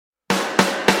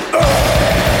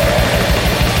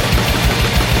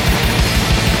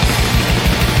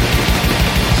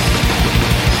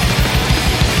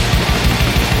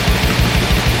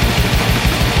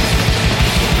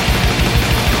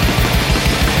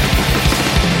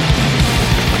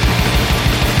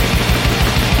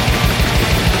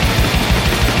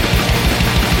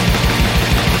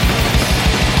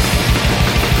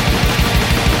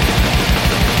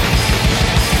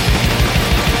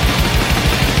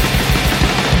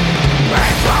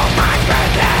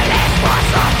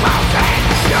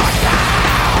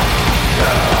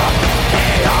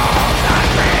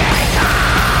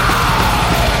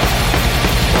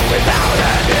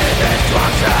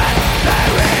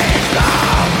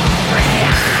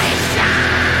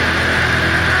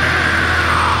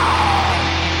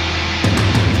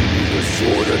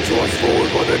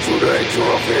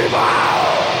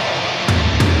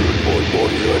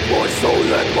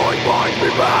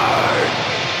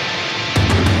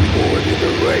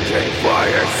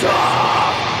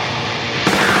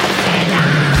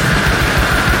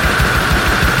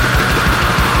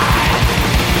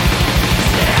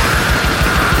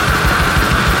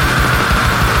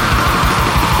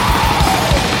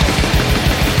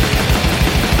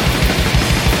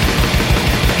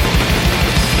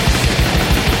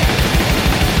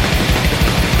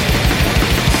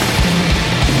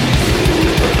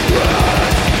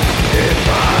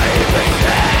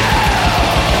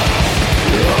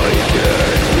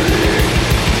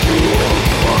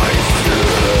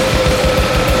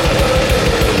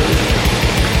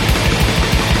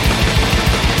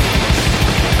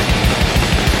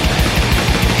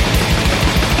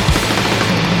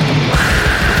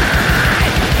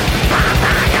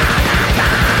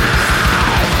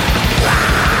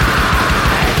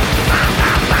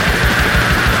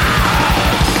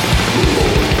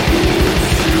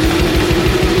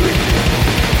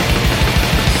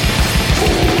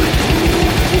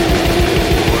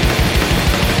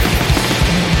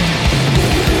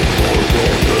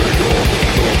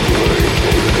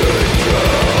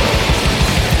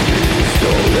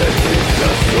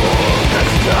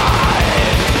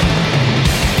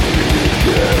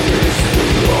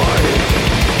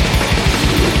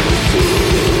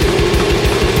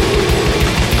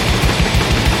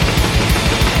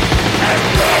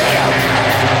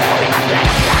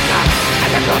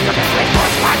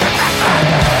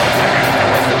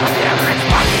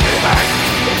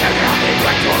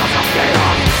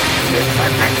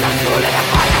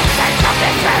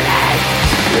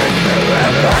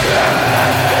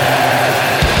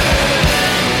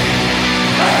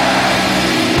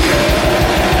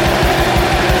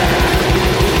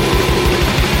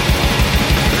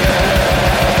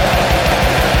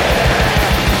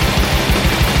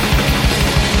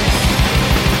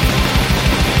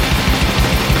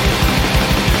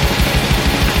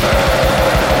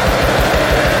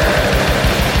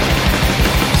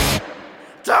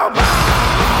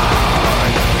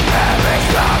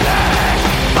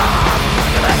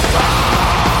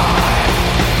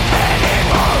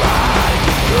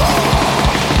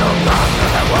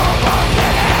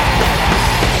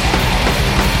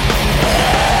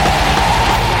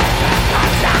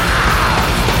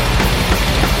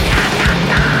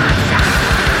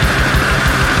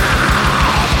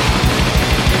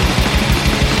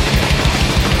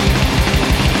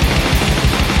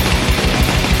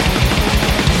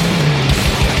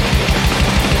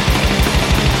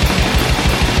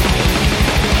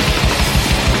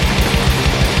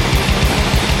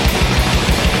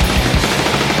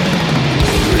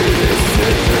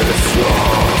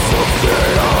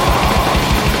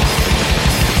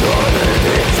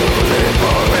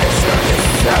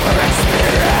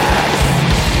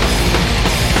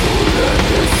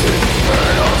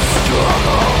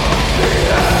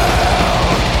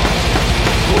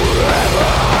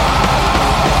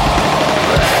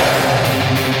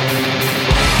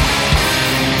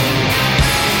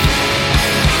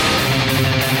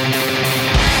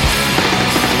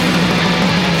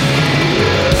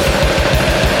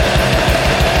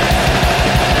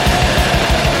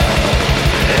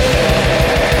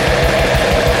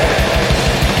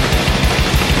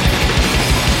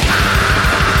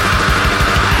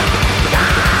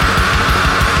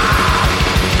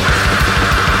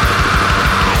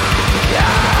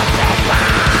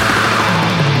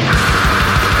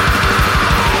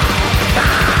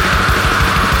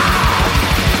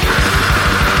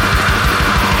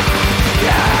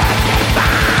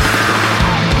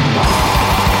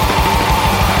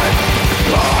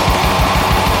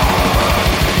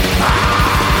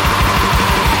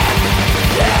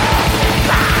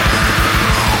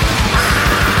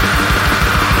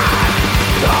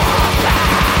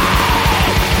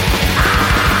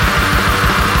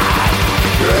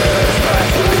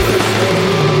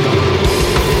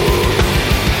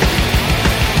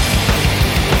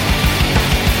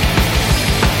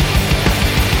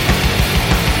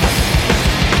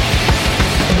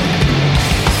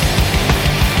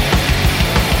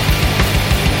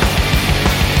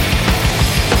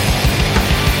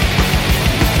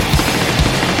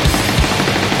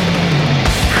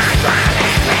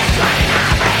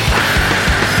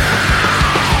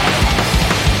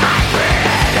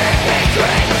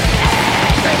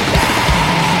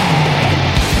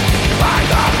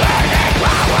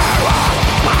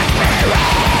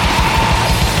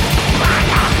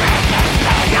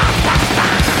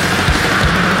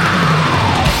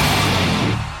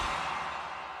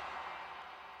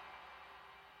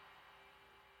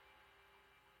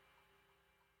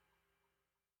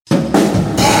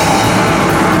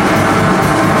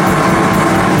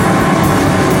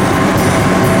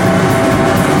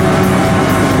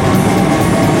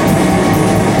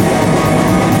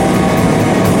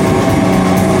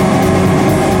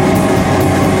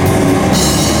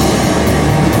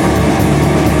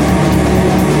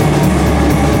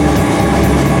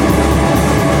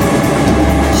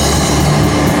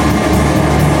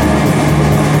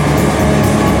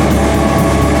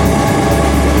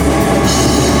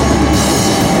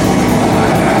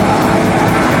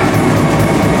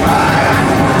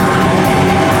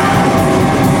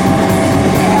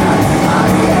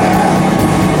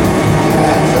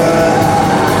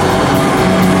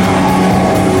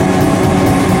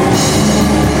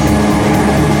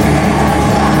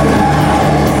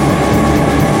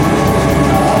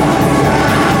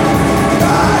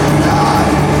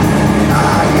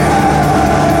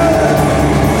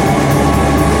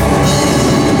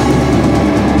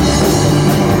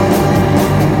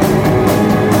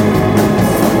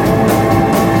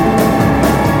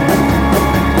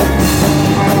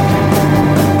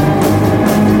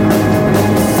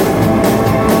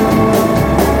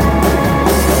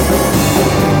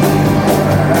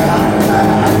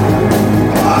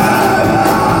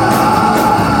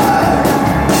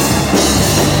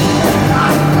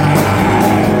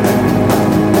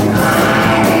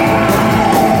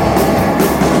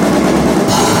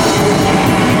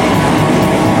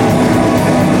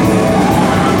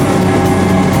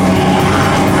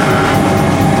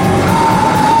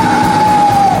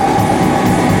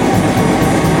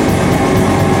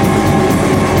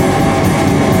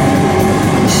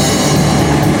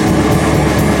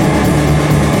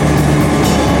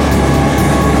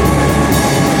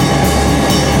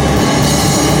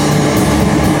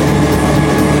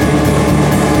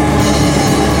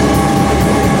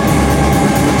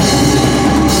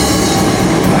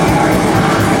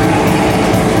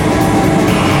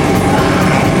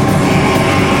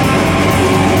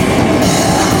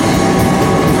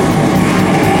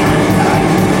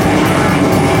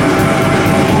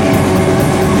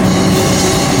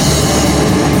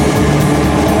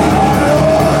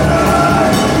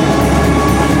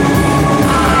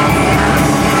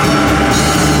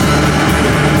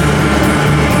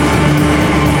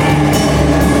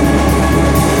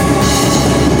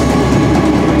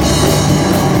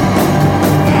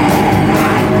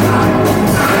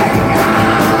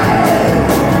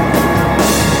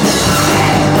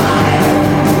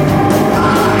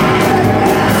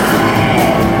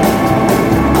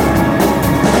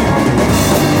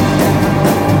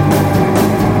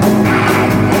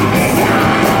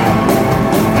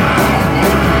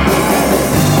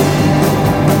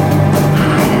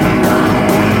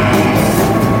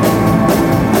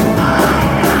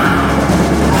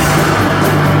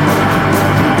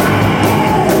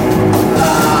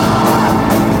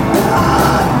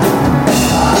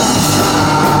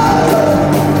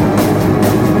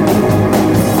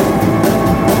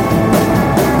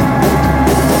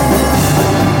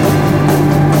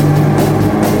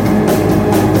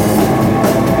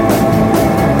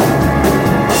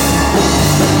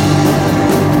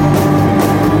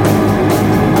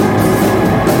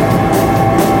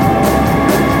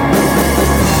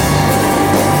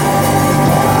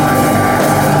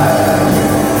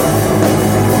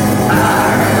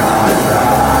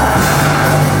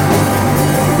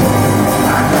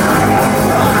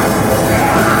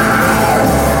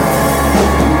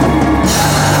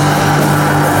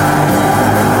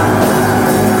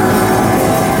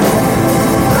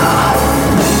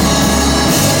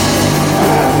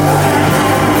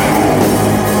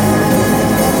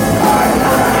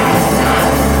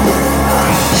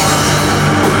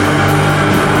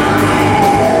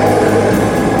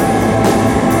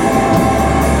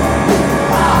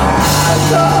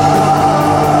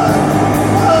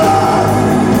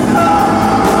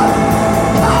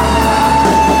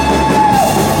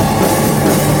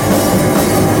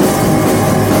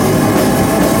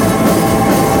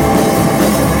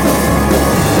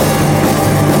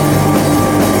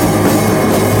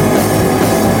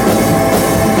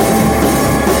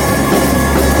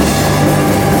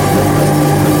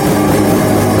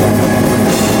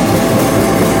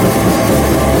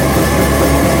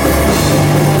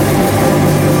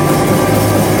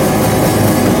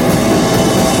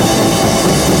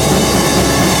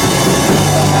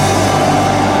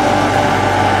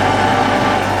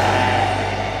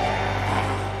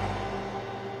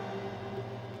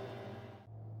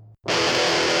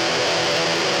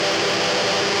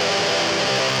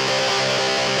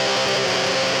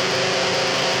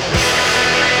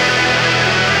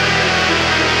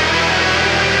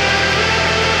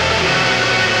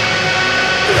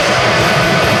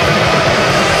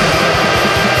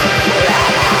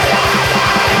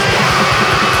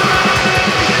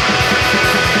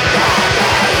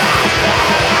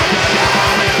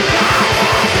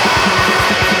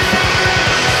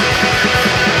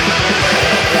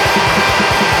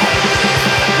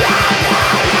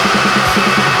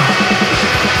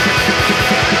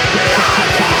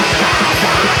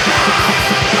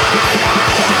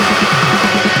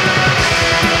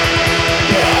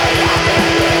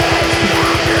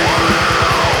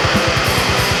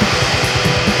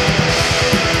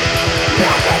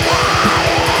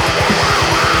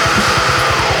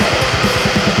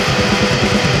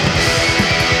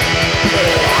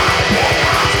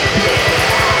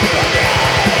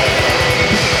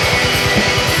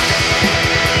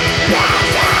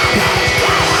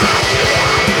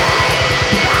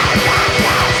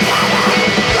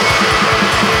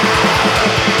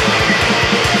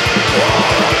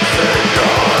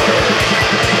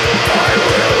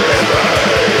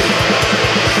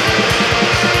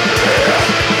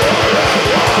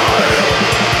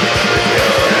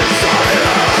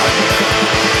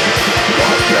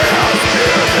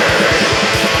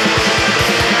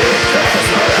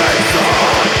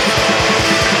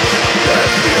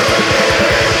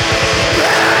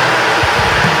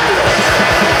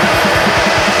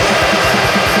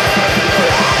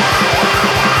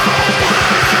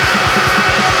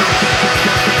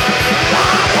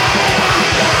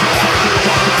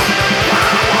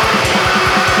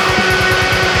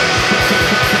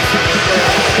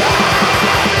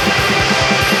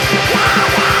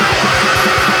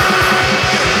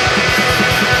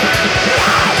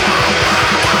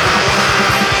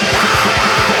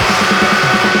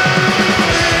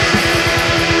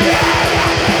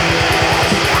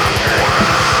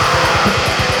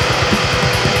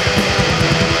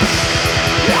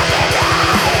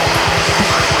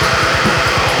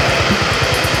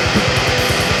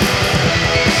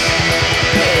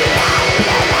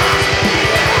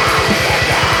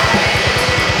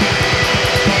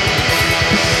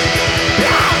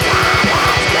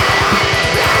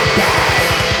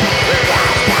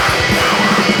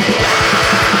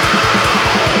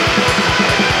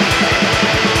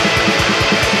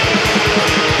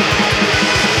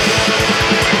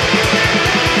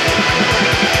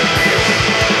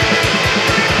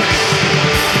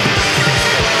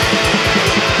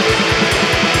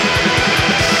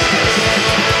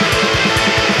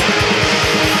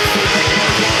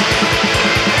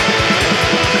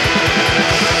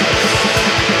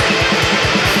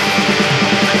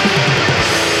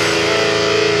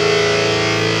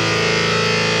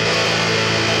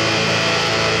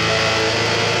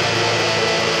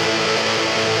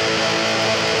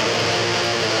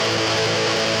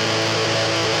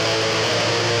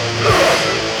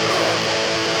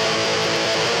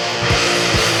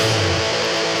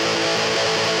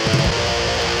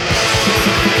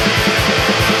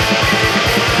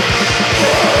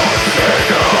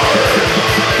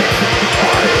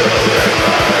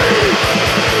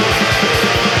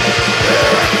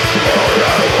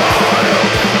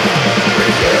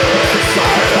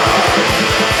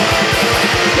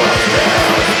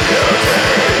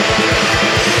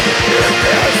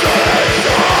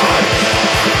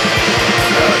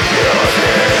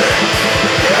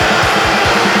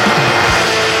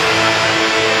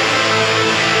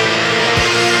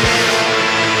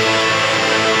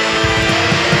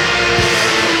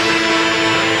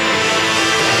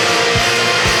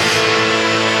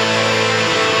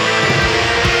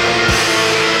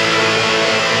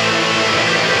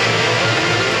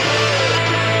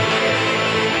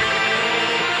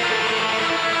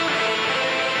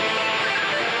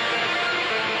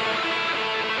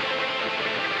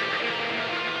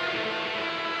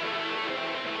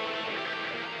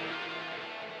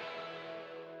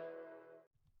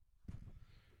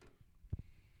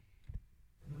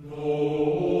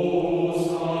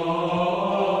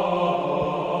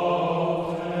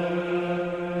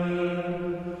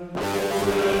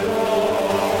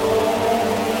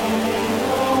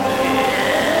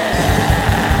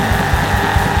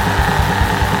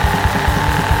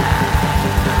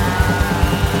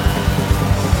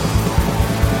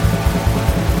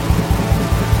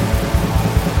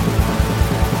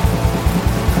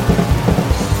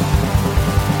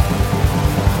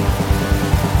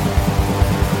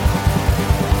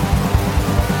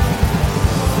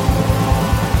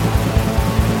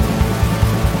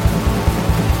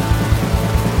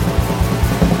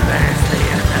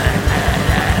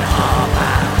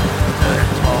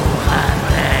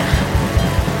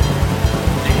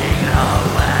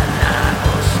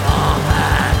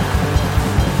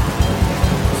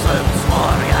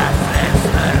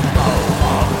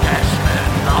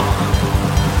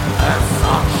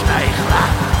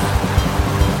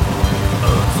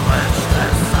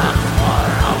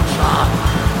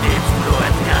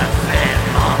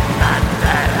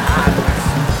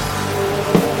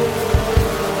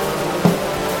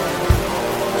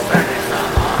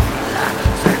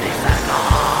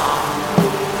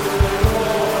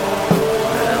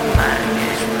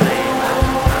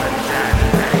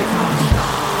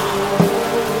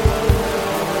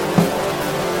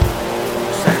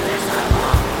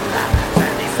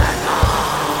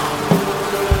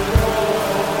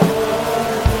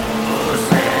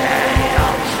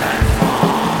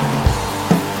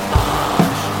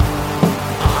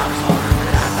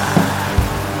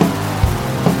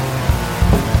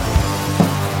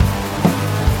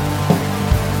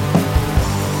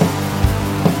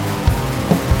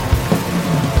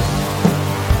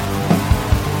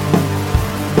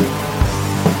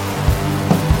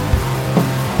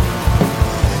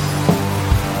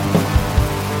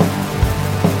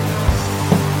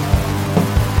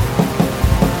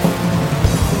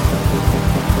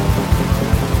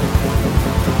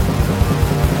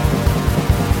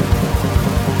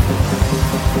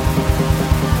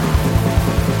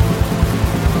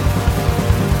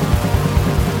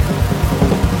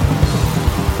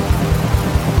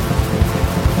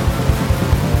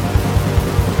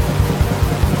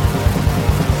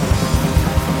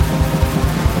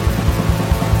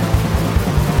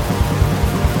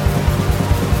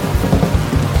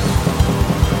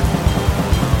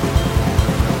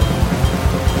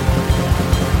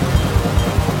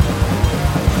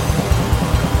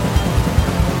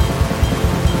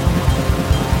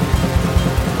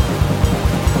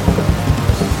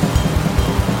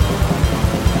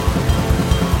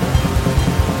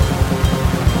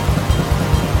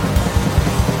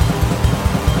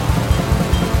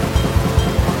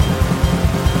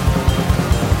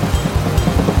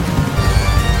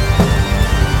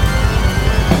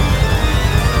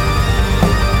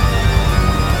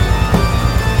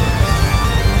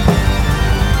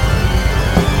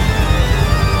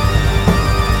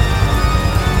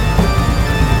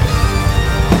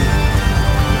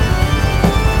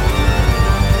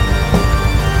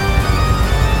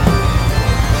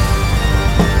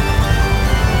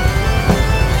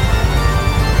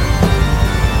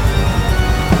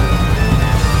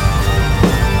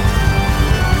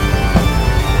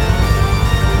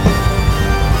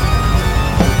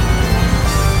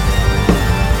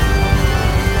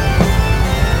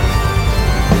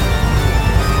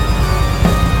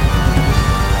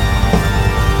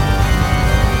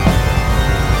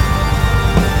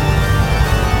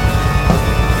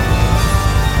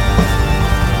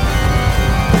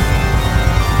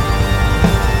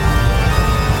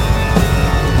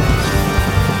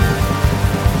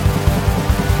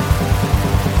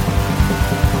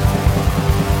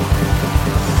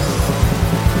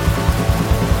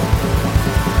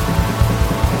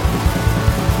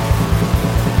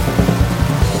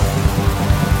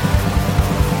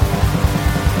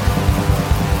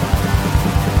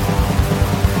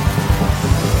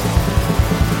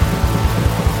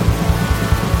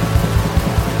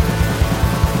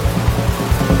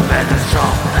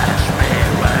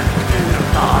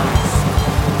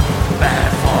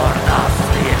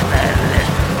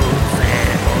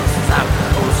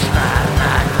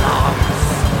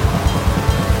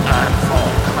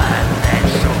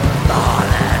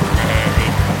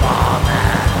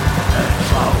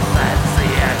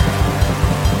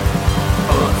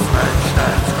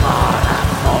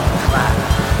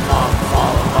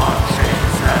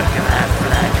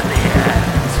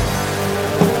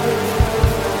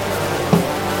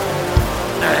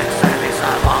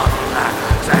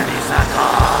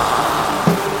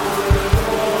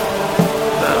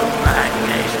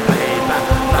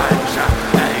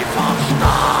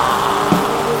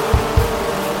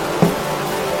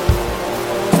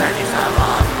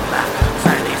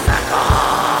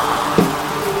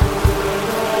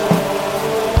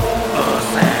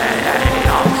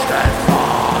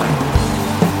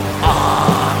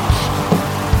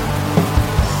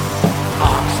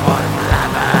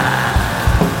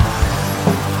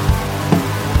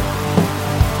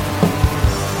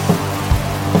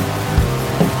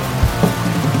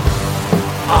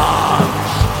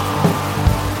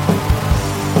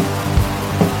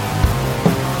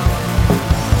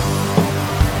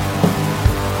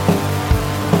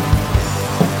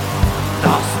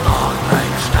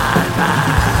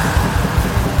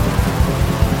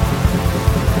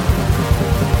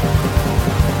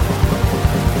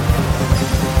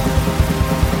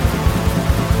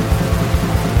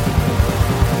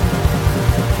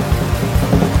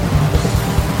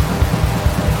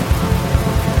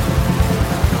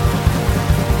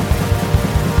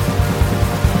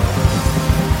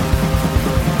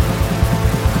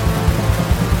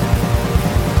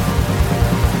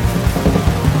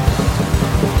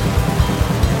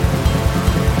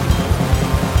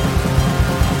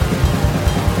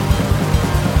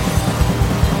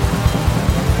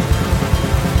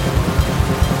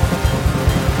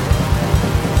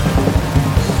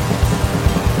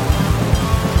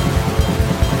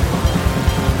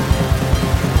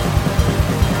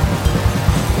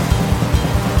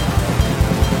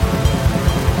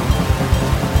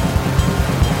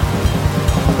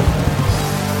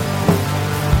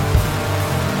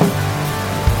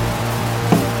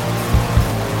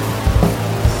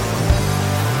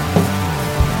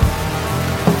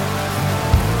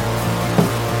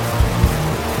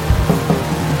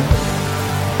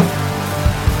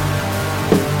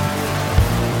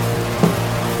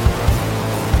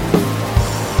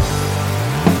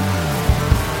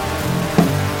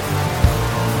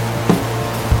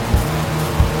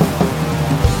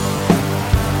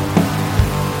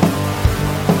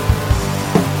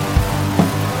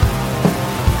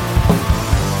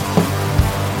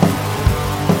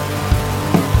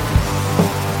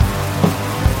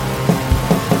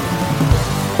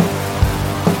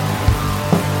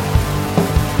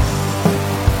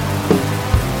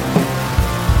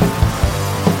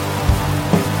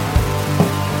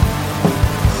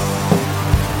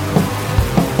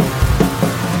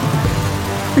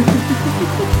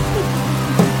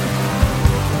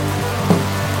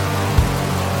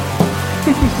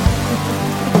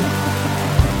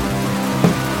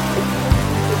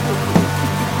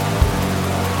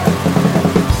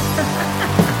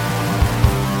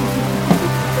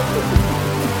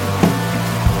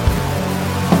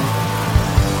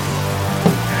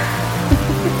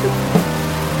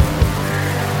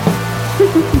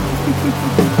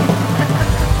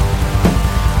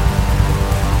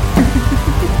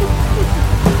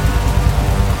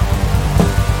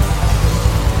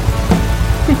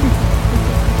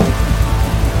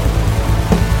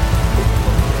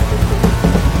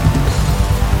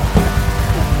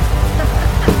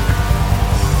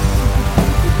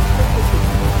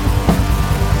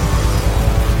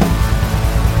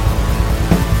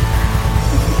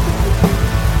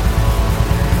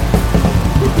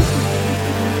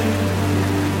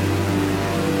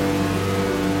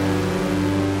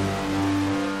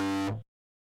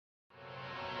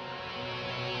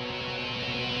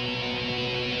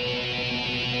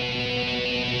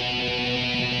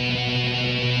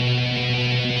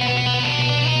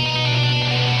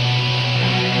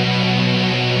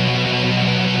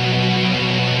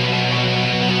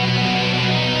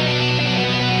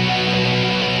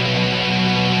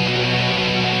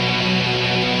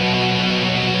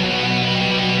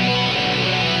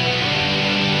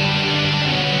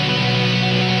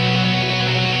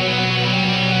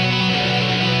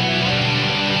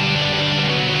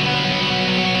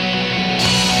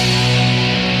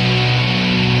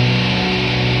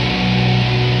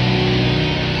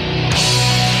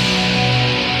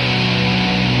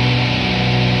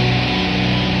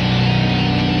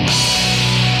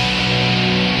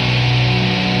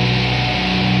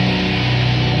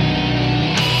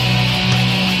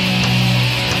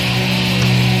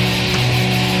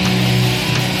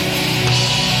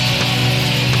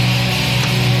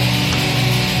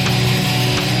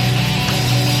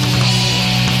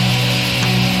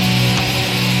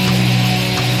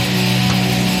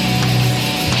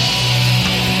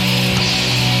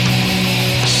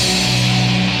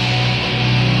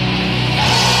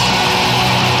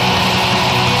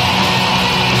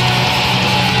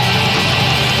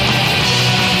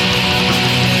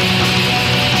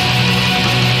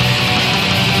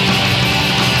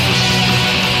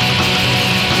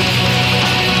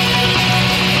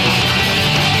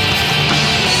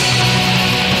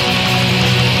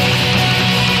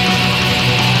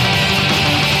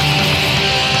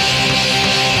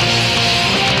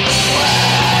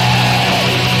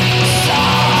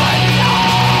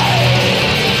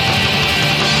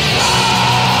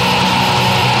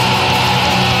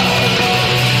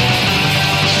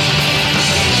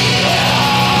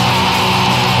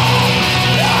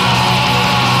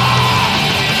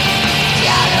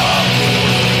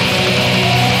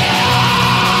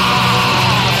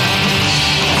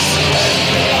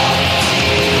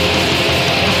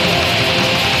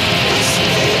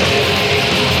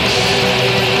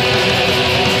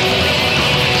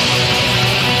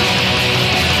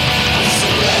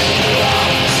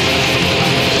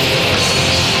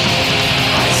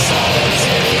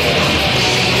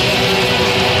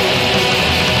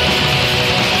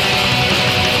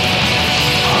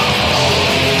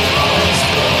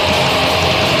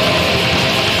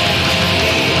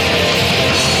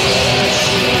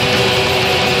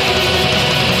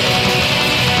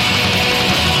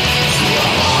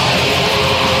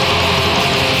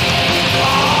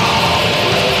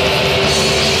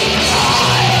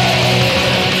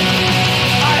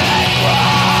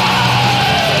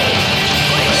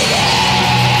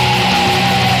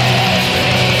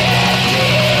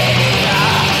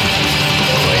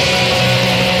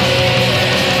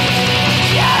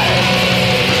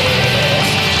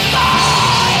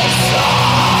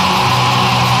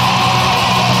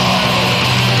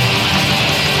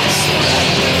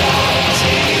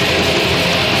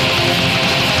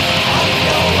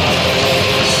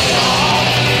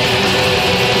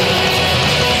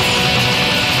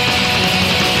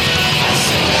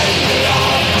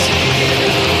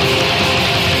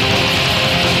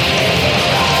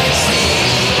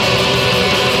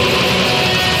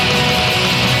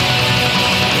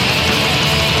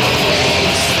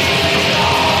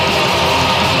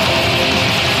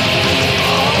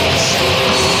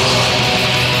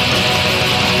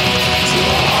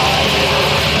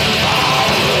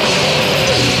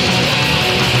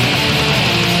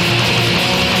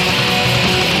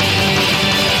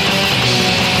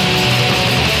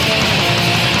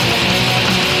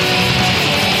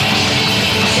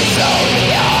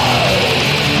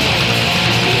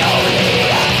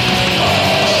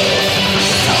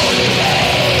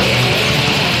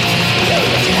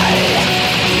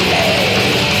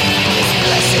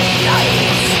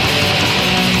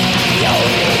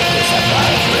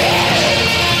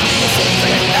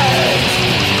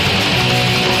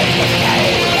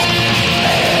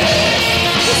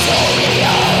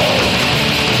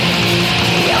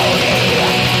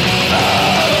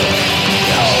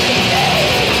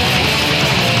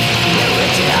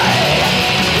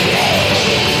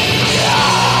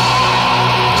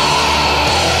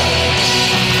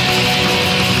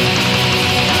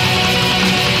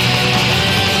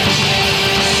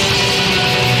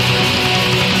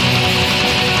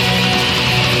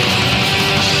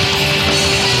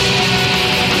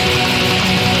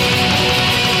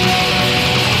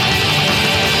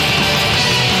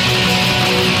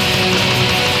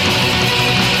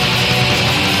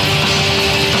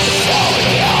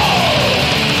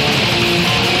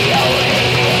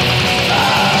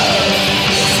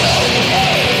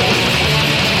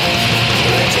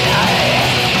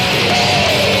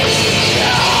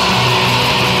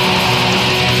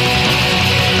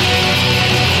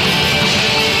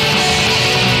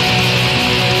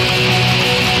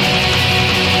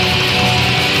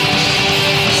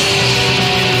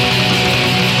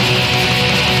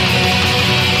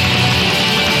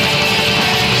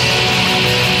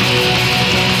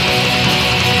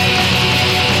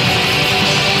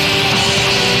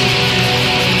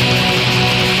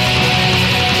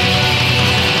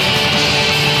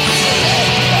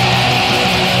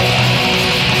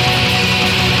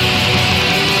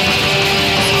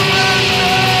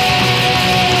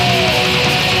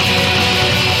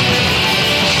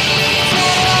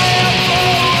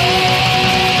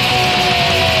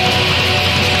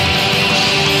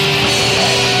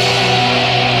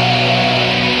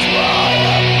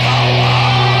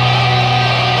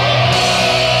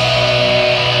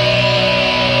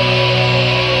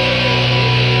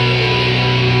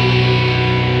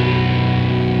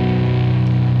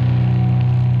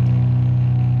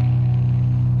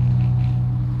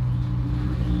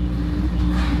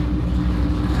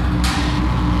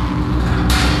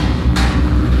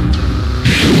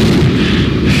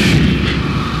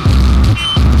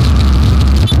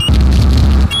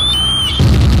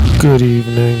Good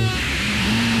evening.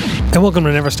 And welcome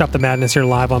to Never Stop the Madness here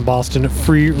live on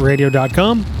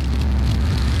BostonFreeRadio.com.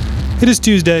 It is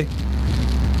Tuesday.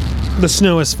 The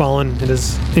snow has fallen. It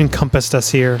has encompassed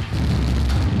us here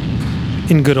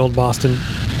in good old Boston.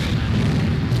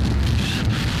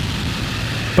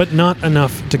 But not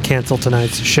enough to cancel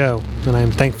tonight's show. And I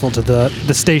am thankful to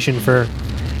the station for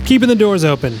keeping the doors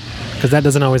open, because that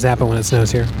doesn't always happen when it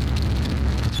snows here.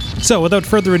 So without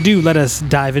further ado, let us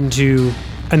dive into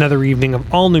another evening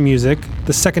of all new music,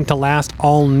 the second to last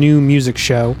all new music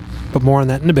show, but more on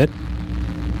that in a bit.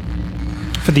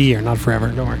 For the year, not forever,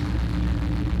 don't worry.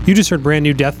 You just heard brand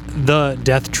new The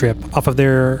Death Trip, off of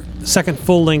their second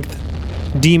full-length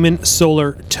Demon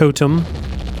Solar Totem,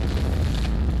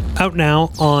 out now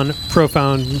on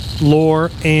Profound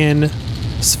Lore and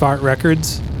Svart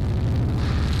Records.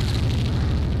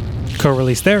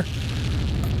 Co-released there.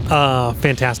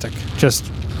 Fantastic. Just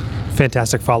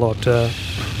fantastic follow-up to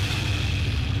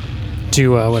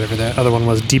whatever that other one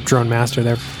was, Deep Drone Master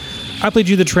there. I played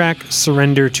you the track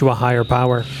Surrender to a Higher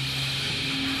Power.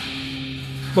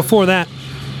 Before that,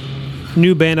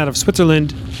 new band out of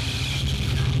Switzerland,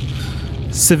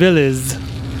 Civilis.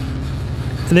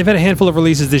 And they've had a handful of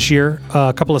releases this year,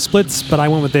 a couple of splits, but I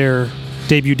went with their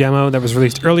debut demo that was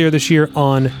released earlier this year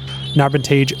on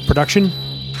Narbentage Production.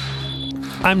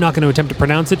 I'm not going to attempt to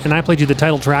pronounce it, and I played you the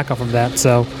title track off of that,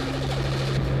 so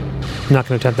I'm not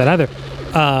going to attempt that either.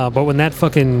 But when that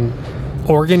fucking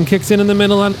organ kicks in the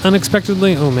middle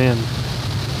unexpectedly, oh man.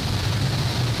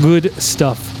 Good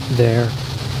stuff there.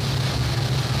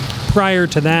 Prior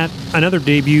to that, another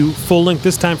debut, full length,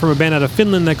 this time from a band out of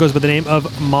Finland that goes by the name of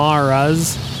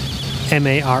Marras,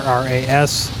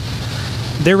 M-A-R-R-A-S.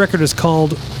 Their record is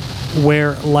called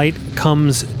Where Light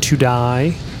Comes to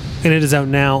Die, and it is out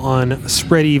now on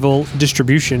Spread Evil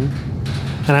Distribution.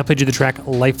 And I played you the track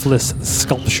Lifeless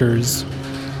Sculptures.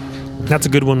 That's a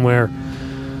good one where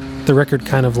the record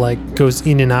kind of like goes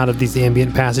in and out of these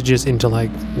ambient passages into like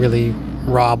really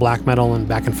raw black metal and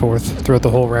back and forth throughout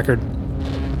the whole record.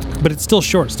 But it's still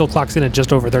short, still clocks in at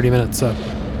just over 30 minutes, so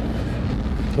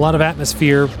a lot of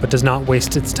atmosphere, but does not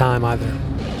waste its time either.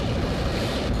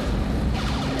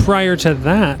 Prior to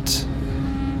that,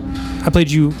 I played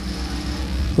you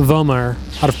Vomar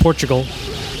out of Portugal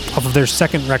off of their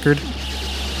second record,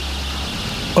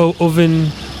 O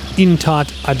Oven Intat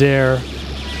Ader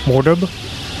Mordub,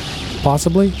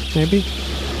 possibly, maybe.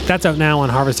 That's out now on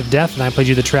Harvest of Death, and I played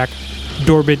you the track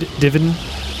Dorbid Divin.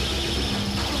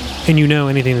 And you know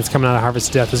anything that's coming out of Harvest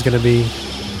of Death is going to be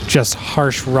just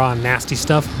harsh, raw, nasty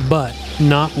stuff, but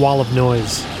not wall of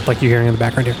noise like you're hearing in the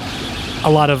background here. A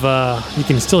lot of, you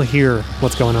can still hear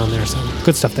what's going on there, so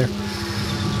good stuff there.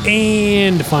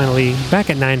 And finally, back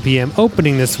at 9 p.m.,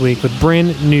 opening this week with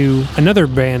brand new, another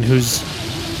band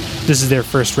this is their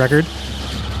first record,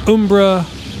 Umbra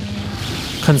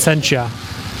Consentia.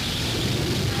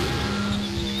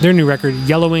 Their new record,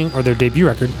 Yellowing, or their debut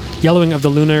record, Yellowing of the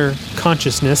Lunar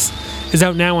Consciousness, is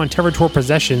out now on Territor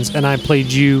Possessions, and I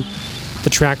played you the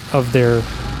track of their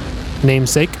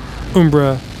namesake,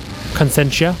 Umbra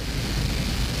Consentia.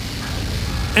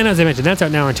 And as I mentioned, that's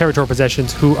out now on Territor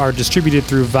Possessions, who are distributed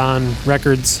through Van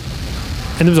Records.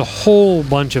 And there was a whole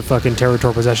bunch of fucking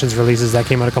Territor Possessions releases that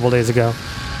came out a couple days ago.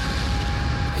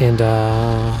 And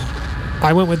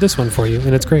I went with this one for you,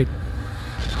 and it's great.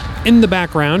 In the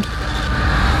background,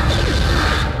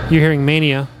 you're hearing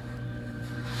Mania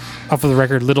off of the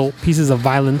record Little Pieces of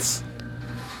Violence.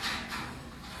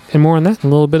 And more on that in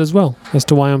a little bit as well, as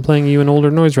to why I'm playing you an older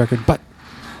noise record. But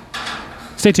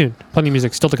stay tuned. Plenty of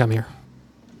music still to come here.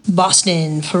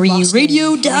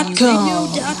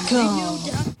 BostonFreeRadio.com.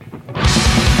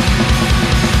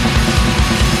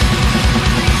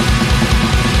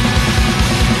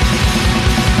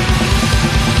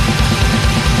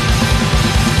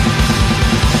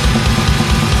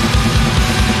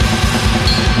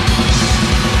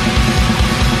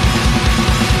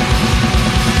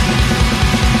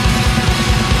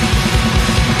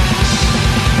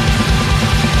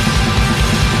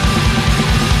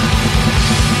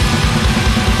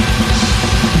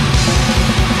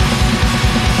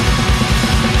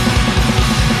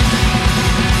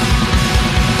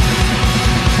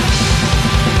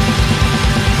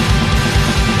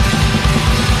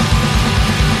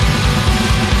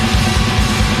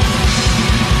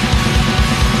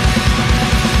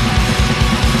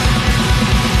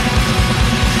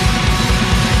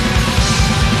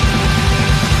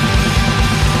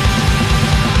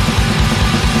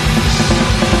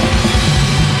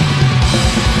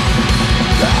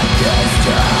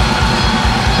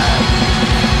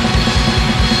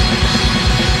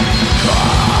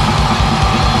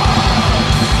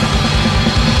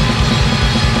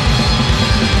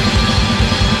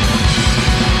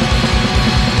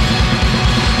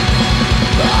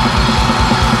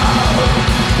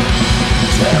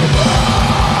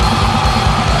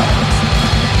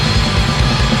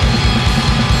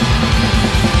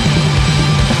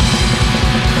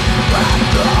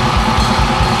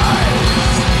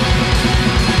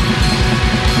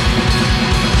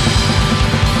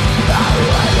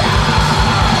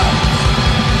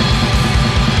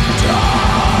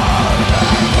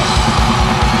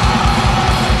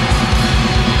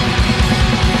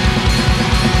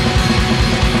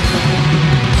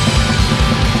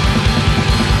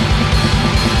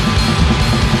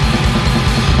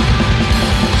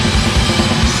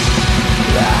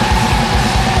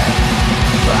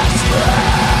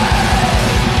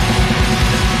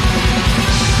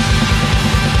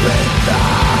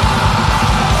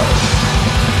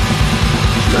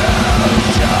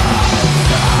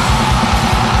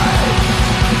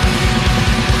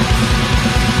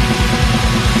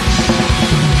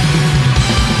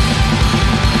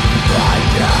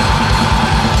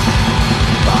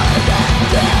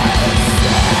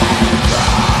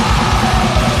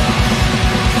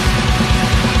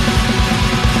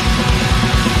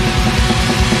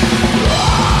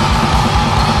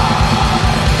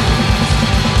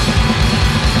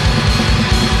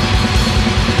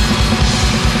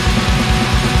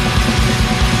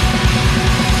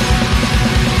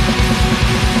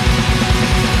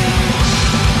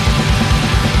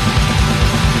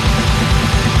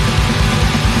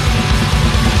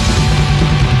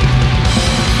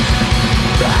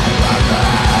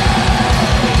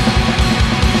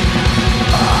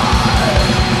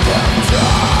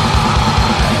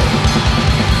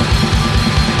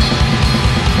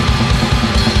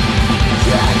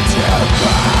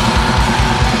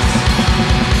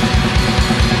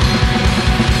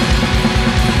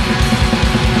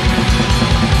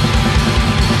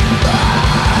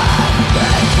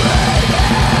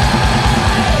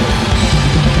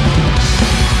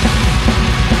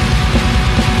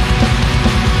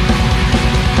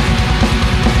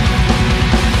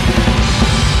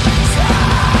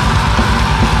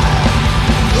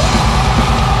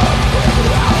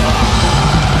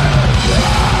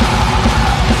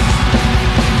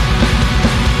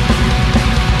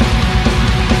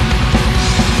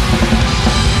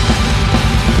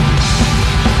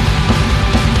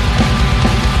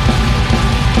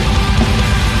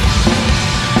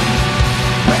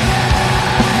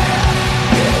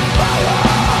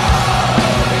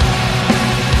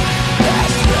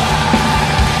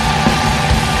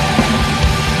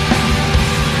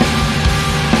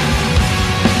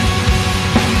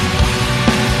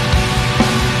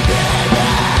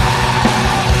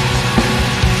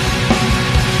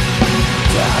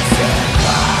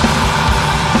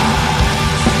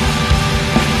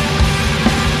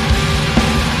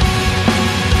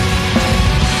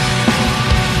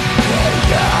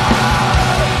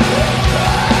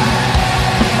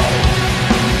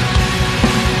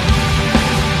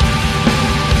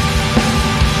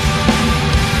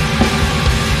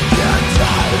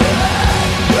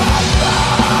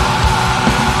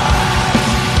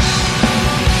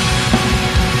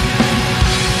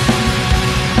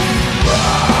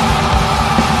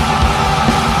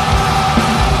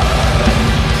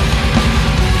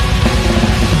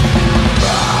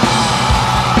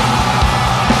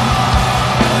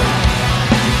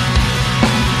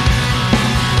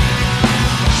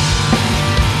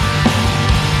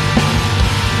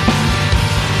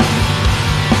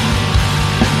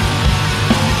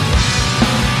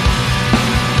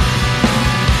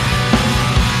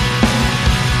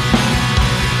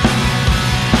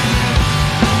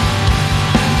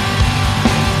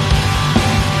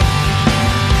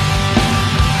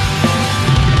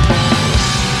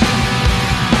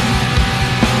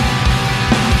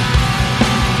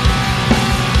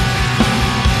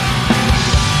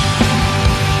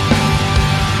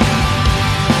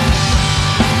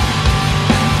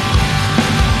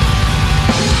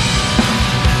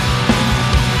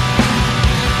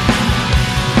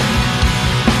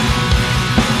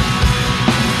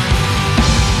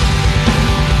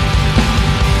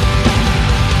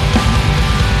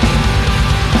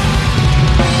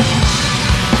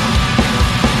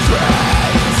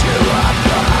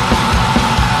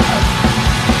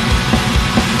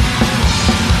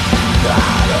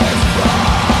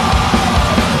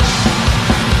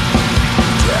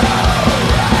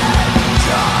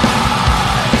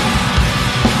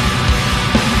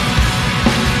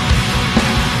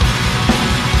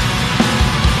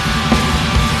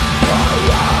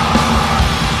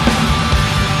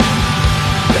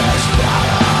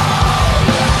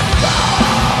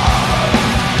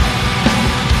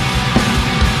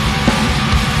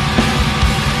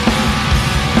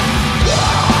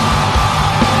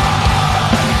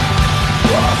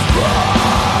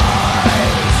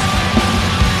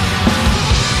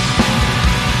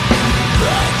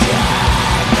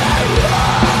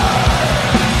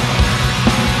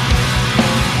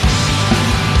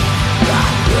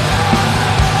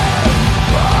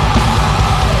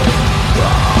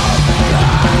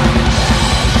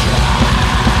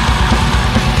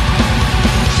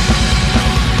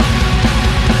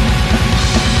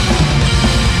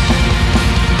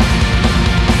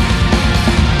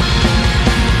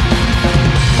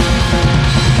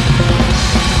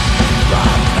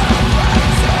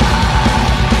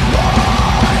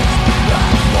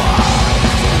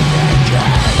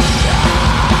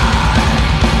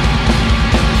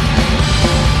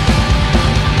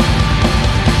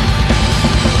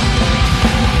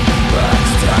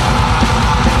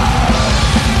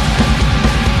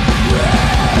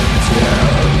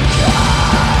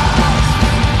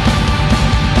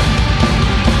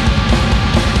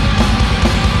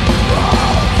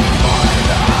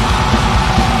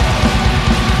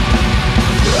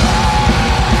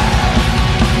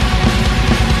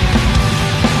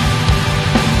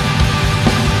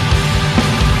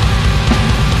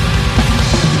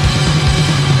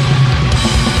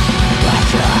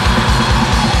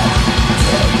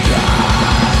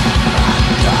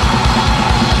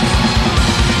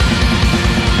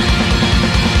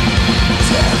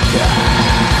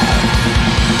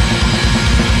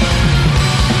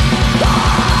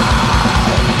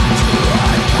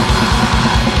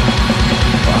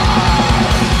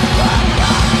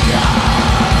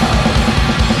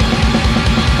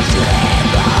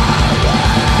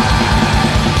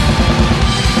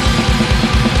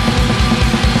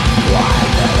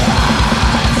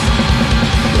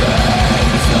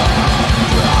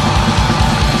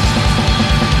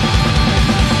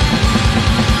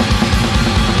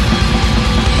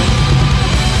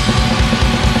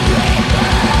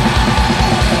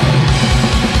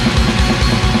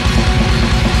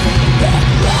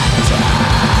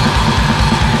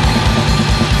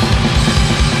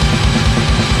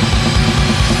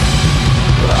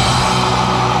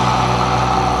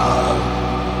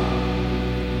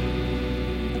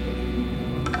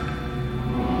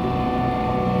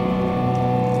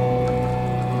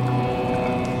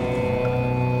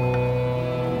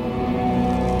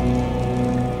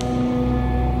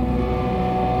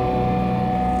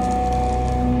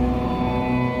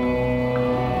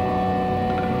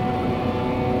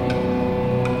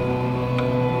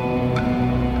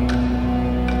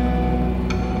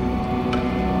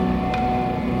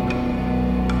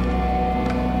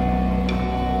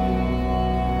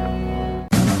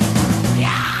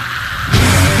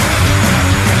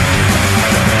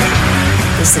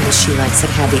 She Likes It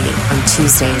Heavy on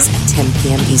Tuesdays at 10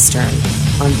 p.m. Eastern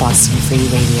on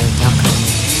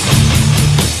BostonFreeRadio.com.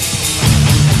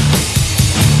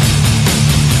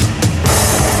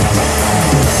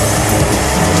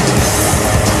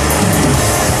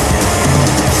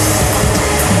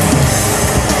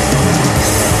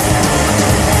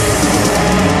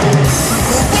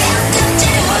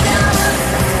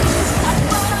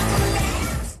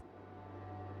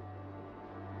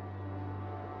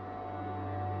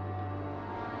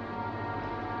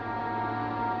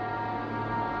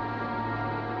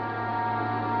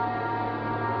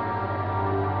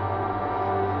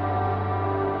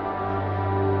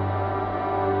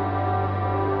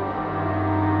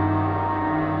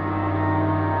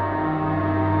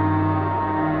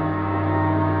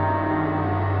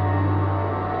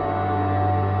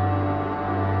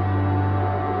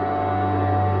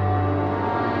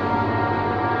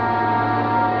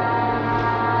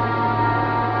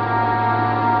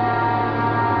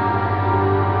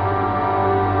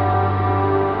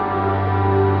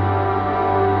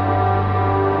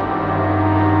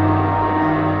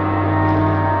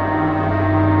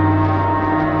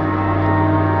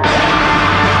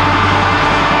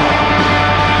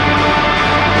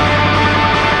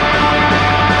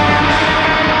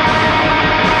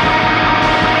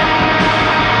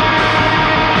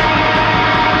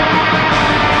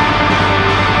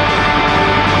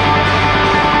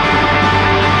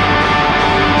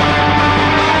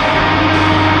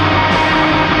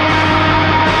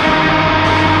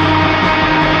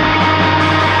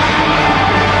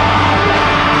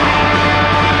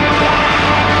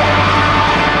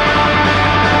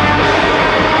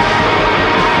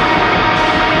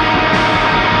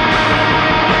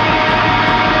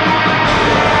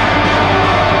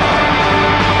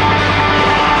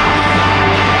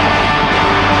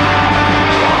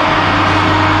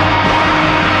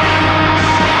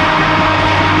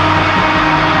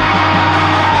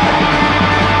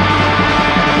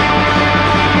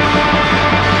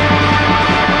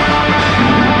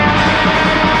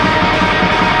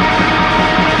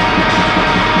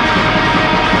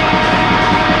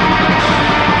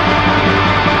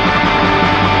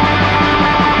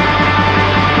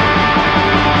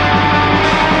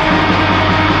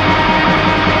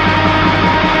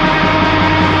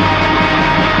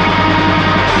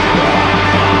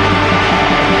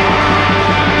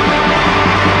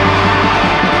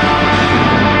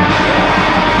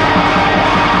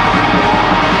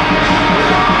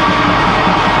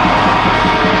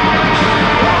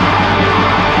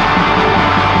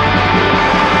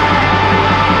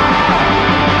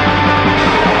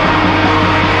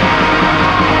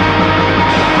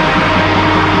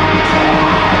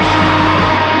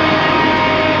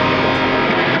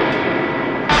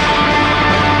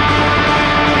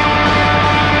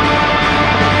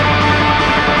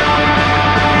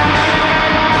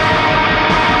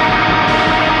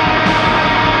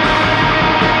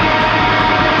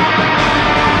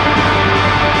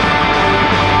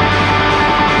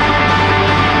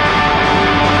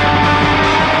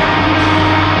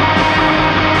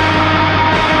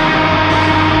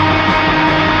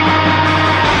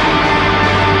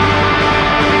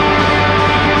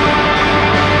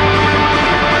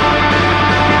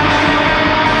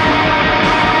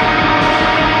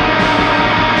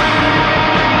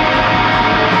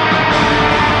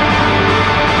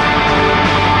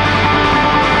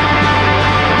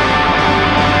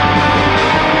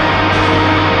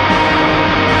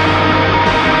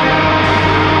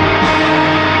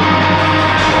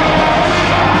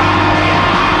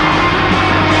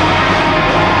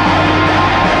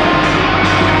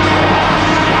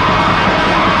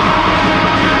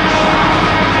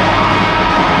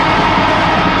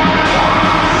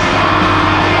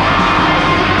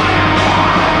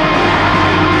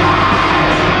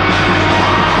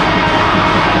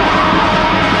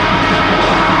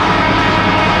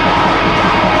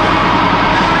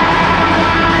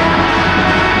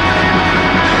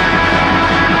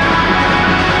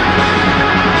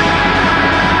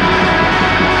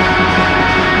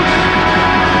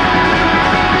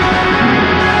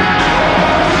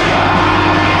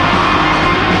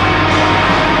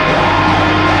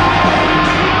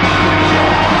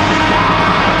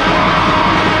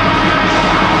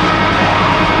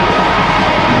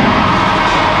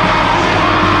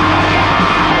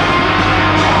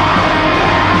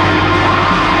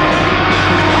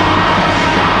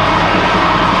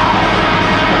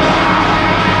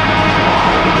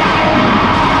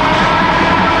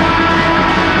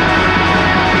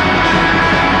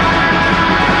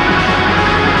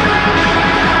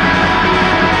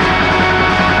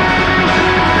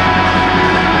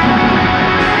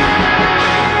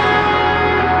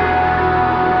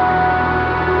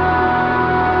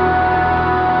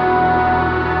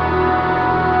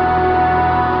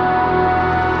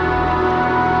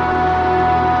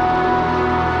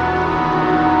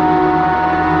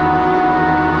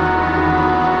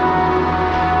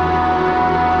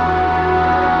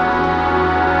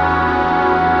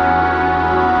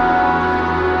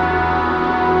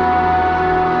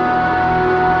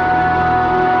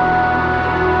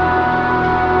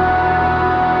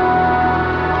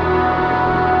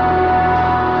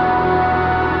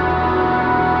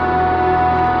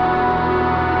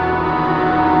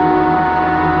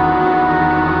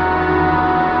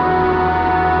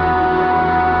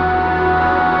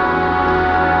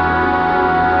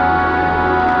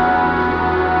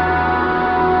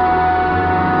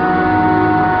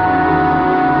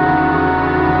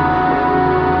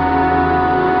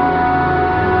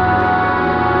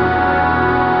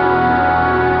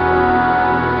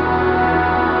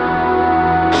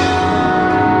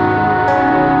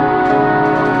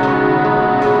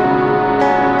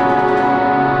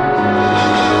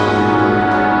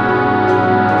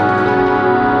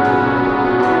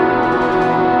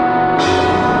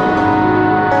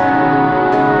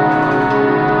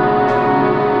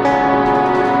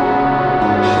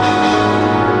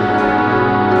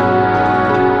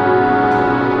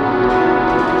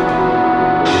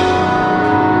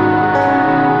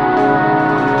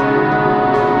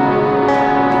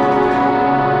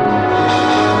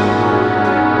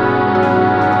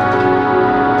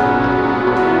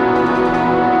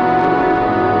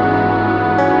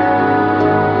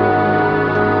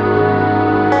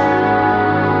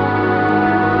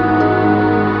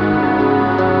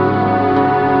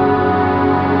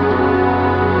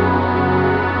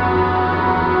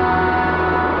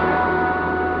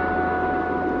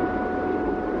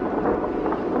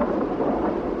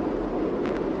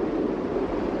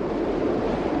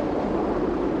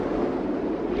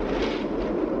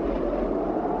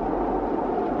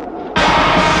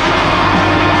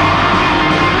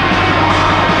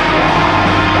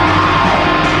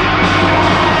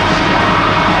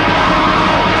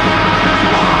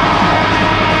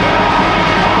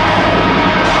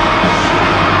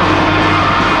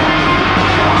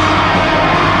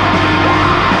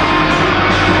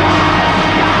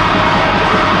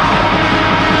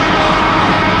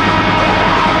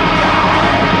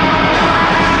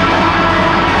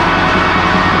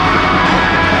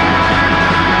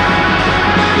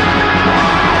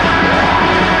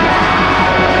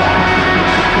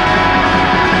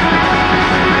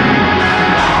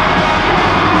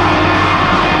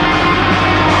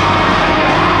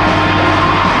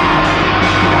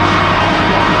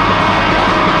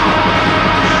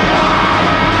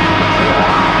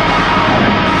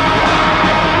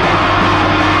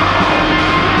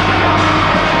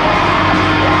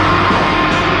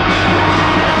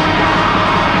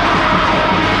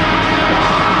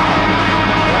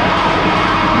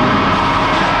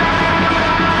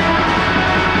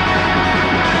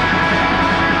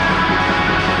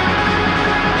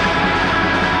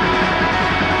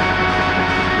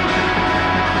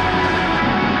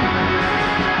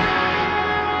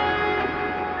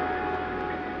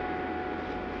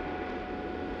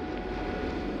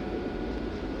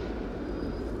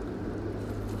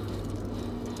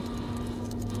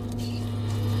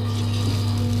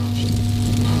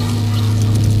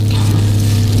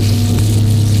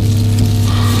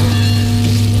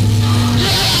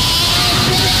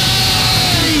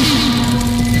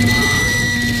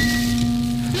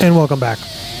 And welcome back.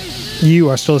 You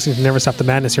are still listening to Never Stop the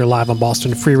Madness here live on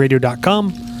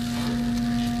BostonFreeRadio.com.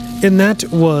 And that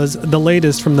was the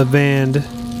latest from the band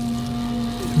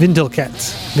Vintelkite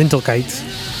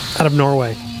out of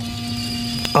Norway,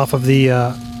 off of the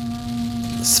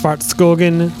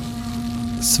Svartskogen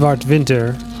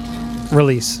Svartvinter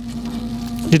release.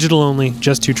 Digital only,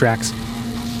 just 2 tracks.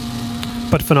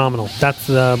 But phenomenal. That's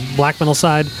the black metal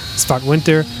side,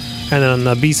 Svartvinter, and then on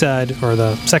the B side, or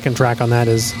the second track on that,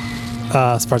 is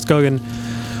Svartskogen,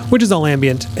 which is all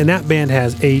ambient. And that band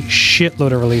has a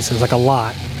shitload of releases, like a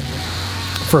lot,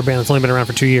 for a band that's only been around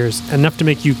for 2 years. Enough to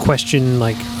make you question,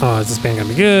 like, oh, is this band gonna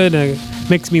be good? It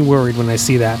makes me worried when I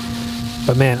see that.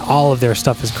 But man, all of their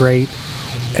stuff is great.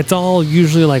 It's all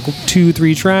usually like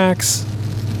 2-3 tracks.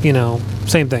 You know,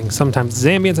 same thing. Sometimes it's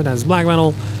ambient, sometimes it's black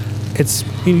metal. It's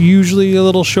usually a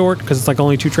little short because it's like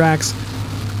only 2 tracks.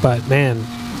 But man,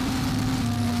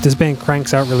 this band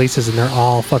cranks out releases and they're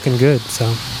all fucking good.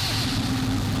 So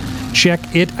check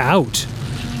it out.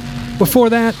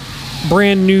 Before that,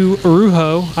 brand new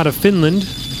Uruho out of Finland,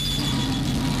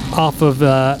 off of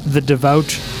the Devout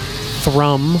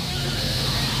Thrum,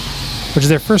 which is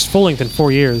their first full length in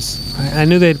 4 years. I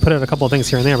knew they'd put out a couple of things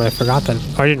here and there, but I forgot that.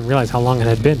 I didn't realize how long it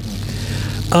had been.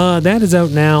 That is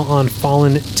out now on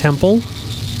Fallen Temple,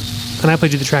 and I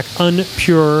played you the track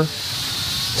Unpure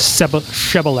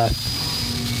Shebeleth.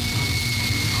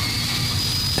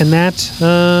 And that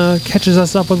catches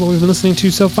us up with what we've been listening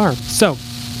to so far. So,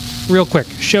 real quick,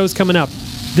 shows coming up.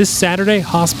 This Saturday,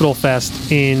 Hospital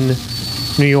Fest in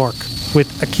New York with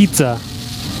Akitsa,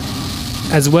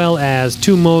 as well as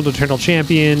Tumult, Eternal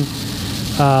Champion,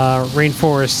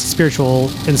 Rainforest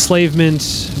Spiritual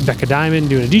Enslavement, Becca Diamond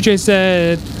doing a DJ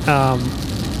set,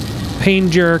 Pain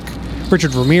Jerk,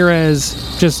 Richard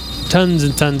Ramirez, just tons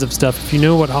and tons of stuff. If you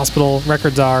know what Hospital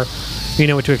Records are, you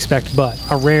know what to expect, but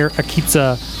a rare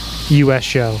Akitsa US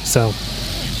show. So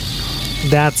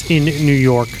that's in New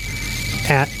York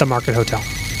at the Market Hotel.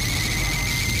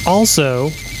 Also,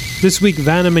 this week,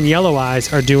 Venom and Yellow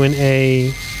Eyes are doing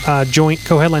a joint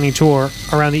co-headlining tour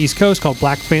around the East Coast called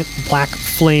Black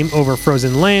Flame Over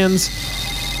Frozen Lands.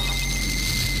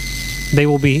 They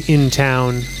will be in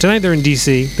town. Tonight they're in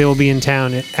D.C. They will be in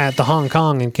town at the Hong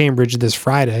Kong in Cambridge this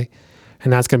Friday,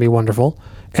 and that's going to be wonderful.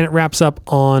 And it wraps up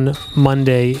on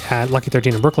Monday at Lucky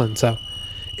 13 in Brooklyn. So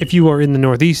if you are in the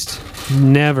Northeast,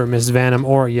 never miss Venom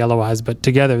or Yellow Eyes, but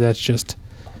together that's just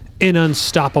an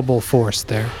unstoppable force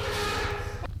there.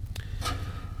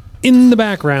 In the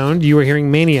background, you are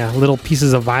hearing Mania, Little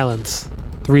Pieces of Violence.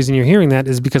 The reason you're hearing that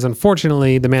is because,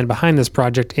 unfortunately, the man behind this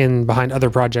project and behind other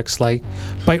projects like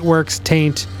Biteworks,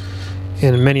 Taint,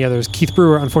 and many others, Keith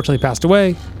Brewer, unfortunately passed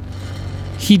away.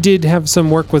 He did have some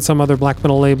work with some other black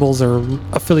metal labels or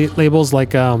affiliate labels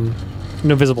like No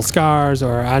Visible Scars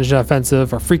or Anja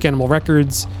Offensive or Freak Animal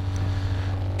Records.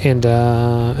 And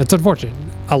it's unfortunate.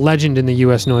 A legend in the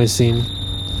U.S. noise scene.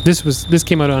 This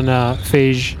came out on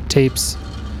Phage Tapes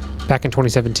back in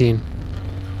 2017.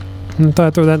 And I thought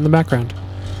I'd throw that in the background.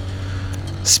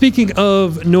 Speaking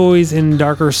of noise and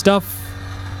darker stuff,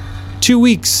 2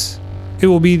 weeks, it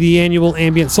will be the annual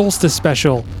Ambient Solstice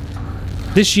Special.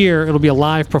 This year, it'll be a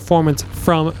live performance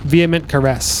from Vehement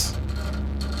Caress.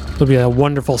 It'll be a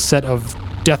wonderful set of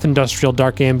death industrial,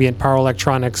 dark ambient, power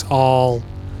electronics, all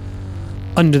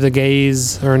under the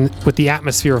gaze or with the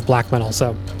atmosphere of black metal.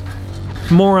 So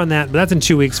more on that, but that's in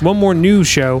 2 weeks. One more new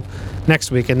show next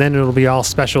week, and then it'll be all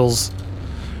specials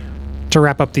to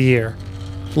wrap up the year.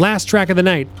 Last track of the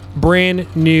night, brand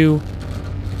new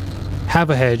Have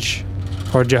a Hedge,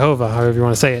 or Jehovah, however you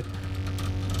want to say it.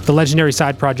 The legendary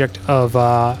side project of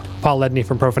Paul Ledney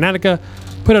from Profanatica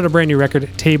put out a brand new record,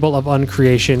 Table of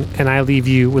Uncreation, and I leave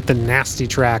you with the nasty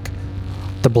track,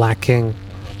 The Black King.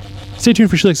 Stay tuned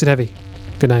for She Likes It Heavy.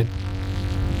 Good night.